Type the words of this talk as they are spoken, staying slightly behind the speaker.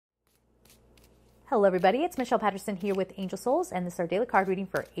Hello everybody, it's Michelle Patterson here with Angel Souls, and this is our daily card reading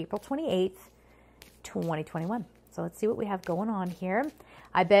for April 28th, 2021. So let's see what we have going on here.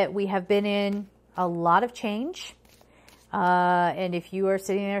 I bet we have been in a lot of change. And if you are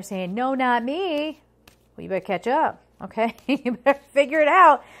sitting there saying, no, not me, well, you better catch up, okay? You better figure it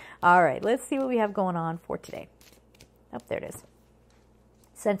out. All right, let's see what we have going on for today. Oh, there it is.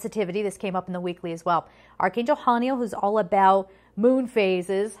 Sensitivity, this came up in the weekly as well. Archangel Haniel, who's all about moon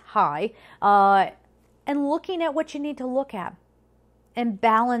phases, and looking at what you need to look at and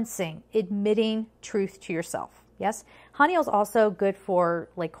balancing, admitting truth to yourself. Yes, Haniel is also good for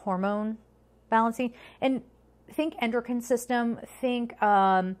like hormone balancing, and think endocrine system, think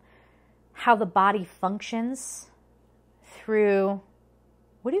how the body functions through,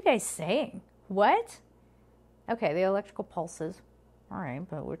 what are you guys saying? What? Okay, the electrical pulses. All right,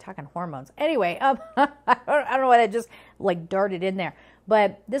 but we're talking hormones. Anyway, I don't know why that just like darted in there.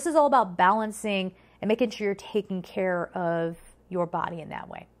 But this is all about balancing and making sure you're taking care of your body in that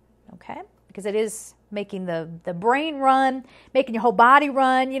way, okay? Because it is making the brain run, making your whole body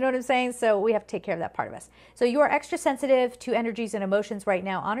run, you know what I'm saying? So we have to take care of that part of us. So you are extra sensitive to energies and emotions right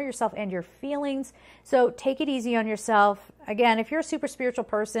now. Honor yourself and your feelings. So take it easy on yourself. Again, if you're a super spiritual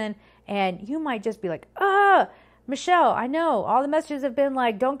person and you might just be like, Michelle, I know all the messages have been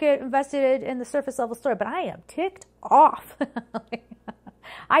like, don't get invested in the surface level story, but I am ticked off.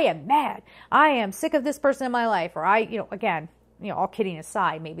 I am mad. I am sick of this person in my life. Or again, all kidding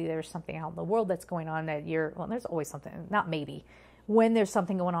aside, maybe there's something out in the world that's going on that there's always something, not maybe. When there's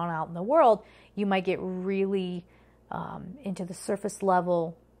something going on out in the world, you might get really into the surface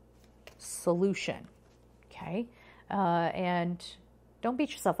level solution, okay? And don't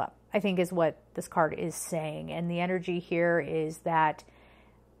beat yourself up, I think is what this card is saying. And the energy here is that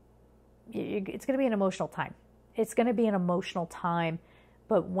it's going to be an emotional time. It's going to be an emotional time.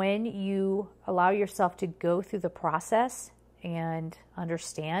 But when you allow yourself to go through the process and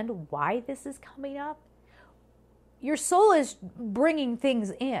understand why this is coming up, your soul is bringing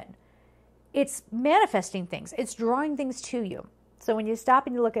things in. It's manifesting things. It's drawing things to you. So when you stop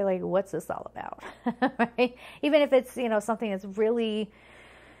and you look at like, what's this all about? Right? Even if it's, something that's really,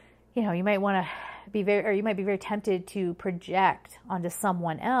 you might want to you might be very tempted to project onto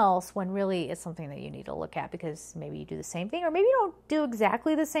someone else when really it's something that you need to look at, because maybe you do the same thing, or maybe you don't do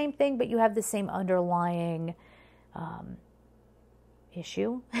exactly the same thing, but you have the same underlying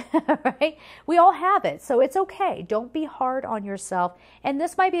issue, right? We all have it, so it's okay. Don't be hard on yourself. And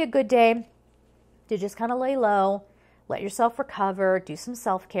this might be a good day to just kind of lay low, let yourself recover, do some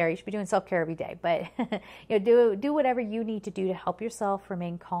self-care. You should be doing self-care every day, but do whatever you need to do to help yourself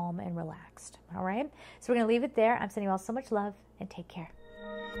remain calm and relaxed. All right? So we're going to leave it there. I'm sending you all so much love, and take care.